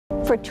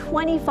For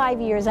 25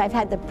 years, I've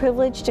had the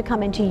privilege to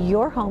come into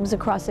your homes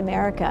across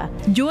America.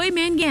 Joy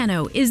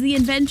Mangano is the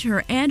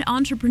inventor and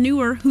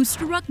entrepreneur who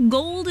struck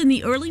gold in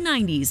the early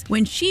 90s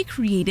when she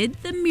created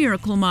the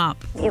Miracle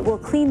Mop. It will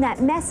clean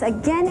that mess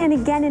again and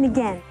again and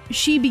again.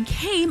 She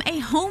became a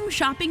home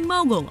shopping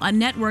mogul on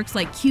networks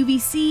like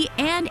QVC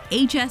and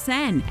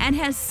HSN and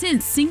has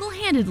since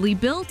single-handedly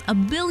built a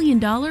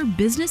billion-dollar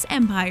business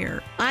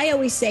empire. I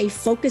always say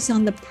focus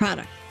on the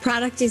product.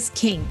 Product is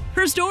king.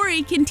 Her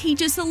story can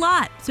teach us a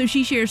lot, so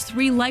she shares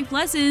 3 life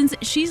lessons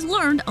she's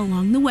learned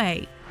along the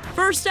way.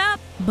 First up,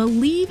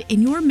 believe in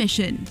your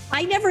mission.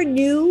 I never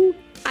knew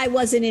I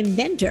was an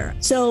inventor.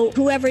 So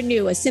whoever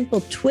knew a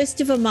simple twist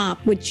of a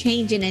mop would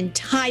change an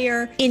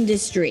entire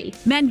industry.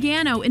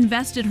 Mangano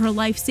invested her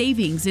life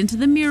savings into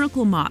the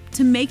Miracle Mop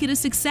to make it a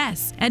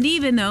success. And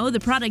even though the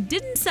product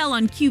didn't sell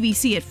on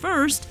QVC at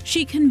first,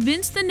 she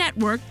convinced the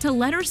network to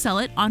let her sell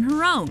it on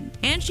her own.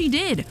 And she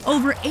did.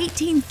 Over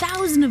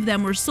 18,000 of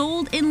them were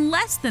sold in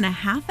less than a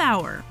half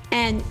hour.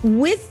 And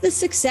with the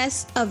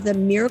success of the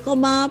Miracle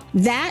Mop,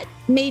 that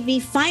made me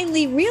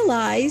finally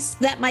realize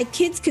that my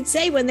kids could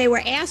say when they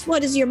were asked,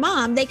 "What is your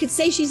mom?" they could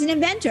say she's an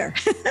inventor.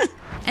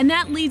 And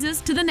that leads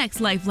us to the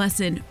next life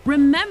lesson.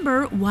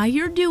 Remember why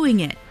you're doing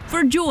it.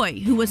 For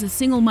Joy, who was a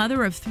single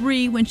mother of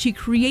 3 when she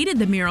created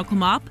the Miracle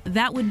Mop,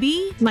 that would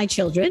be my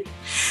children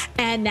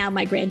and now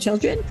my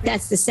grandchildren.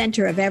 That's the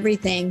center of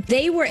everything.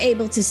 They were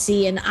able to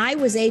see, and I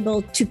was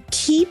able to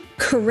keep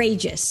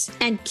courageous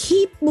and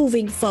keep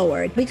moving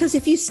forward, because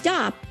if you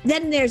stop,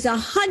 then there's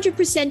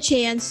 100%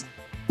 chance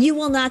you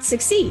will not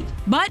succeed.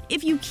 But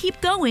if you keep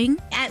going,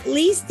 at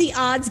least the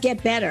odds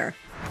get better.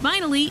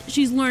 Finally,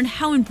 she's learned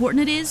how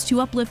important it is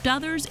to uplift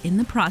others in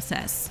the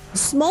process.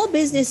 Small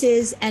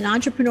businesses and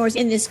entrepreneurs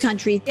in this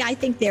country, I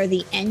think they're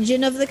the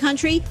engine of the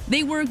country.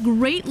 They were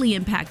greatly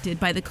impacted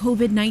by the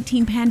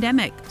COVID-19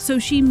 pandemic, so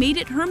she made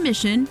it her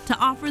mission to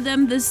offer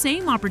them the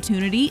same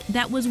opportunity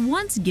that was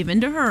once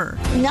given to her.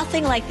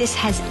 Nothing like this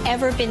has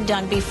ever been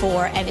done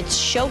before, and it's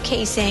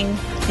showcasing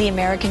the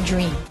American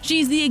dream.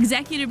 She's the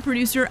executive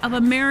producer of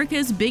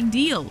America's Big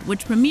Deal,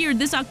 which premiered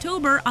this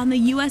October on the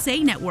USA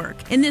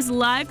Network. In this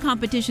live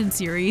competition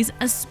series,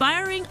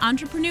 aspiring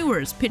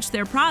entrepreneurs pitch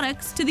their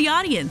products to the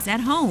audience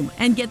at home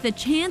and get the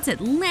chance at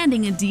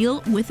landing a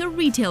deal with a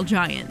retail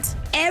giant.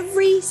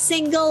 Every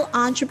single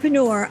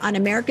entrepreneur on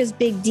America's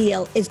Big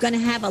Deal is going to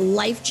have a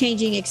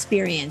life-changing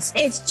experience.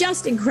 It's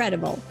just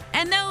incredible.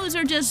 And those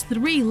are just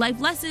 3 life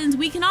lessons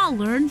we can all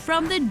learn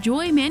from the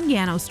Joy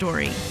Mangano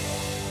story.